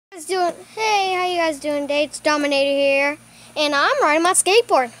Hey, how you guys doing today? It's Dominator here, and I'm riding my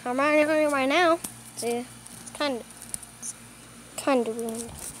skateboard. I'm riding it right now. See, it's kind of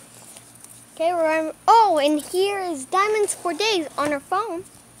ruined. Okay, we're riding. Oh, and here is Diamonds for Days on her phone.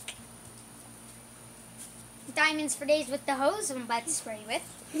 Diamonds for Days with the hose I'm about to spray with.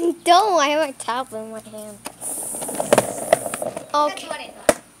 Don't, I have my tablet in my hand. Okay. That's what it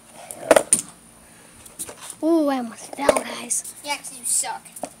does. Ooh, I almost fell, guys. Yeah, 'cause you suck.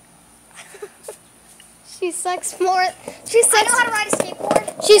 She sucks more. She sucks. I know how to ride a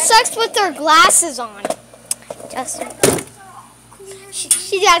skateboard. She sucks with her glasses on. Just.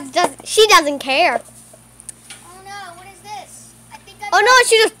 She doesn't care. Oh no, what is this? I think Oh no,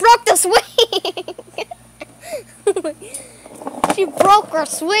 she just broke the swing. She broke her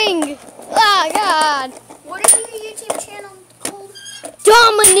swing. Oh God. What is your YouTube channel called?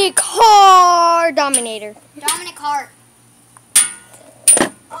 Dominic Hard Dominator. Dominic Hart. Oh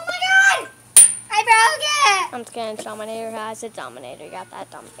my God! I broke it! I'm scared. Dominator has a Dominator. You got that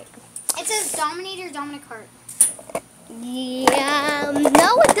Dominator. It says Dominator Dominic Hart. Yeah,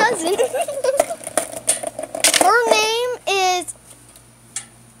 no it doesn't. Her name is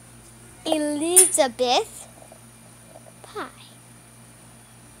Elizabeth Pie.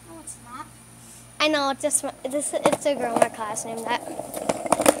 No, it's not. I know, it's a girl in my class named that.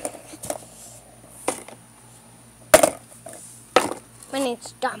 My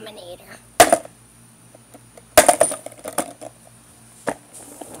name's Dominator.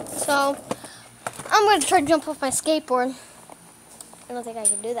 So, I'm going to try to jump off my skateboard. I don't think I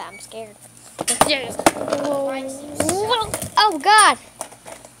can do that. I'm scared. Oh, God.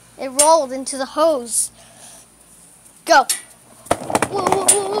 It rolled into the hose. Go.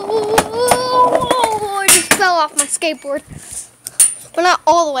 I just fell off my skateboard. Well, not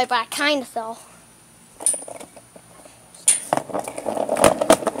all the way, but I kind of fell.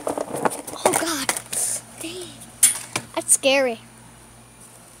 Oh, God. Dang. That's scary.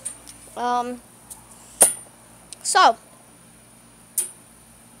 So,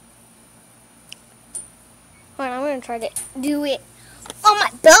 I'm going to try to do it on my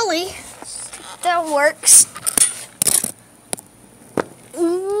belly. That works.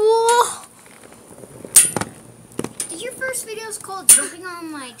 Whoa. Is your first video called Jumping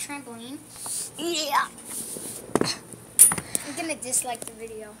on My Trampoline? Yeah. I'm gonna dislike the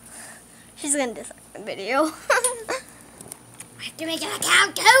video. She's going to dislike the video. I have to make an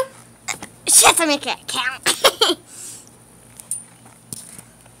account too? She has to make it count.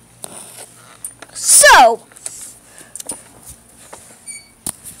 So,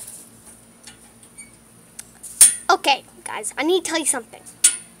 okay, guys, I need to tell you something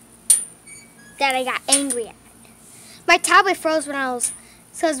that I got angry at. My tablet froze when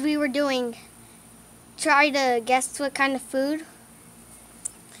because we were try to guess what kind of food.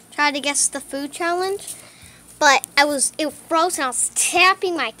 Try to guess the food challenge. But it froze and I was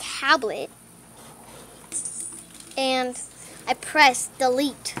tapping my tablet and I pressed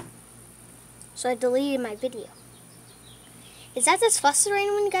delete. So I deleted my video. Is that just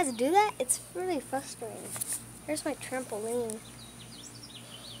frustrating when you guys do that? It's really frustrating. Here's my trampoline.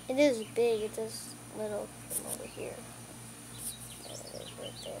 It is big, it's just little from over here. There it is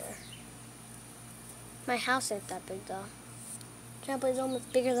right there. My house ain't that big though. Trampoline's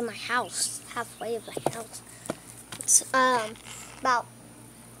almost bigger than my house. Halfway of my house. It's about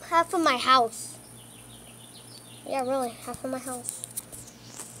half of my house. Yeah, really, half of my house.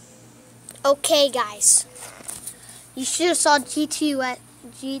 Okay, guys. You should have saw GTSU.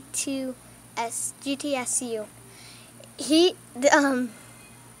 The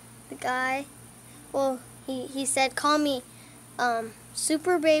guy, well, he said, call me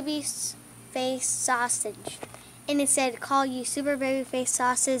Super Baby Face Sausage. And it said, call you Super Baby Face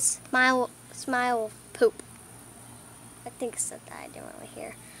Sausage Smile Poop. I think it said that. I didn't really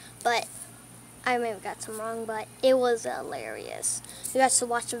hear. But I may have got some wrong, but it was hilarious. You guys should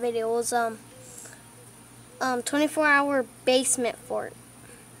watch the video. It was 24-hour basement fort.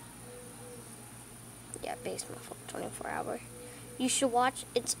 Yeah, basement fort, 24-hour. You should watch.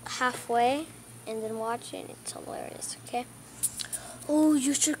 It's halfway, and then watch it. It's hilarious. Okay. Oh,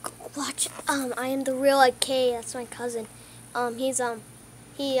 you should watch. I Am the Real AK. That's my cousin. He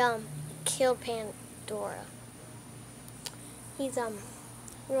killed Pandora. He's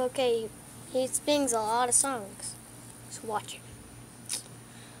real okay. He sings a lot of songs. So watch it.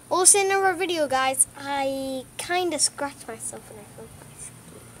 We'll see another video, guys. I kind of scratched myself when I fell off my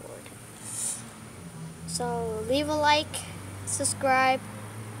skateboard. So leave a like, subscribe,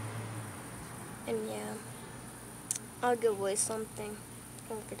 and yeah, I'll give away something.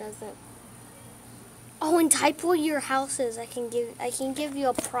 If it doesn't. Oh, and type what your house is. I can give you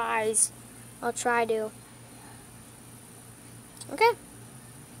a prize. I'll try to. Okay.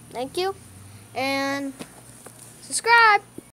 Thank you. And subscribe.